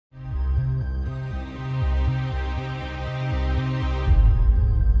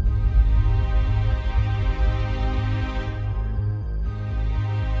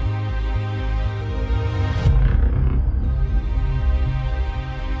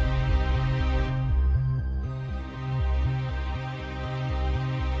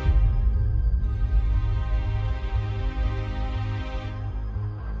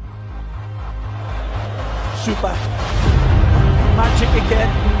super. Magic again.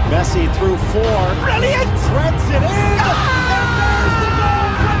 Messi through 4. Brilliant! Threads it in! And there's the goal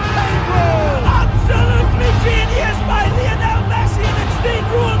from Pedro! Absolutely genius by Lionel Messi, and it's been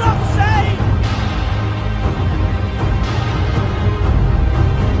ruled offside!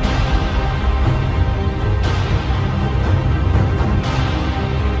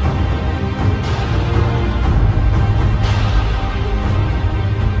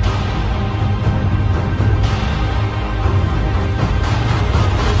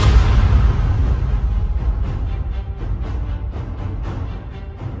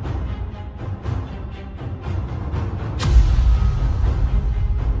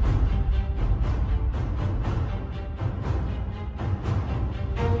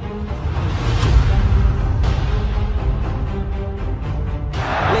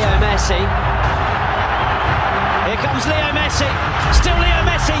 Here comes Leo Messi, still Leo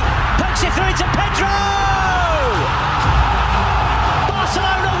Messi, pokes it through to Pedro!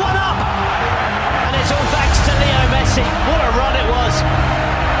 Barcelona 1-up! And it's all thanks to Leo Messi. What a run it was.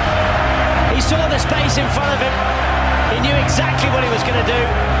 He saw the space in front of him, he knew exactly what he was going to do,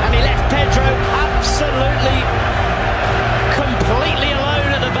 and he left Pedro absolutely, completely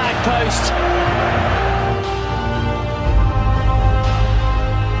alone at the back post.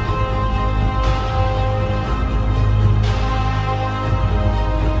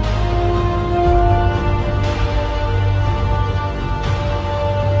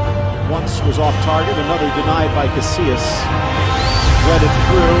 Once was off target, another denied by Casillas. Threaded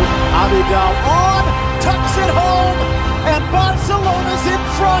through, Abidal on, tucks it home, and Barcelona's in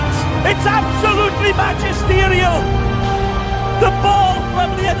front. It's absolutely magisterial. The ball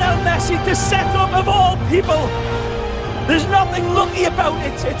from Lionel Messi to set up of all people. There's nothing lucky about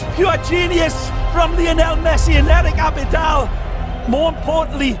it. It's pure genius from Lionel Messi and Eric Abidal. More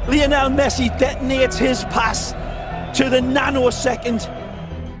importantly, Lionel Messi detonates his pass to the nanosecond.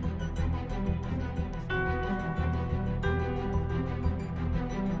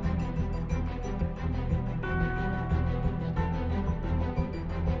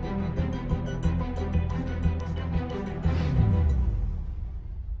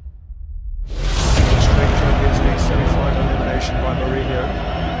 By Mourinho.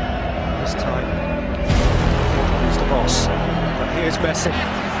 This time, he's the boss. But here's Messi,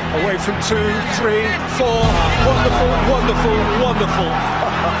 away from 2, 3, 4. Wonderful, wonderful, wonderful.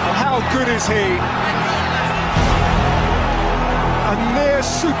 How good is he? A near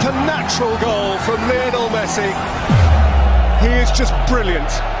supernatural goal from Lionel Messi. He is just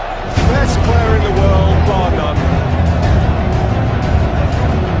brilliant. Best player in the world, bar none.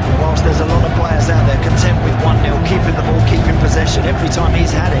 Whilst there's a lot of players out there content with 1-0, keeping the ball, keeping possession, every time he's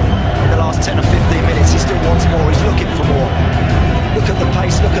had it in the last 10 or 15 minutes, he still wants more, he's looking for more. Look at the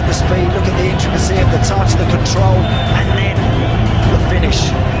pace, look at the speed, look at the intricacy of the touch, the control, and then the finish,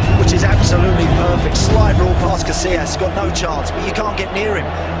 which is absolutely perfect. Slide rule past Casillas, got no chance, but you can't get near him.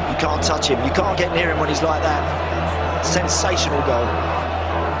 You can't touch him, you can't get near him when he's like that. Sensational goal.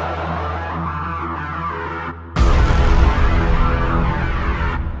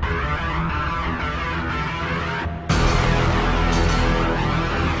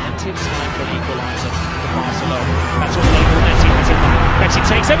 Time for an equaliser for Barcelona. That's what Lionel Messi has in mind. Messi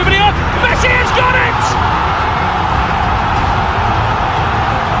takes everybody on. Messi has got it!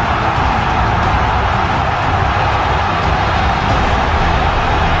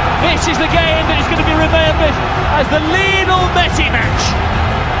 This is the game that is going to be remembered as the Lionel Messi match.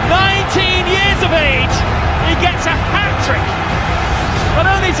 19 years of age, he gets a hat-trick. Not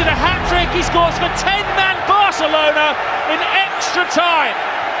only is it a hat-trick, he scores for 10-man Barcelona in extra time.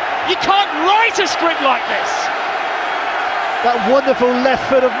 You can't write a script like this. That wonderful left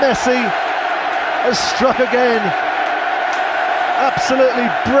foot of Messi has struck again. Absolutely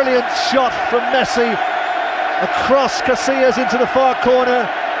brilliant shot from Messi across Casillas into the far corner.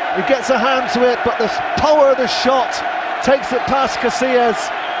 He gets a hand to it, but the power of the shot takes it past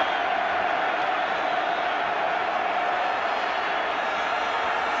Casillas.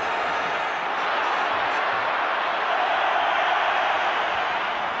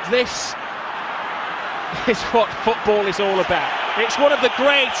 This is what football is all about. It's one of the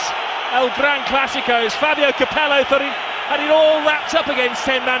great El Gran Clásicos. Fabio Capello thought he had it all wrapped up against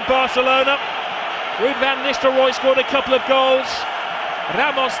 10-man Barcelona. Ruud van Nistelrooy scored a couple of goals.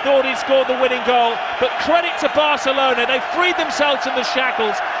 Ramos thought he scored the winning goal. But credit to Barcelona, they freed themselves from the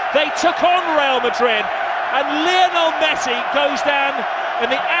shackles. They took on Real Madrid. And Lionel Messi goes down in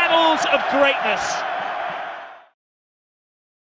the annals of greatness.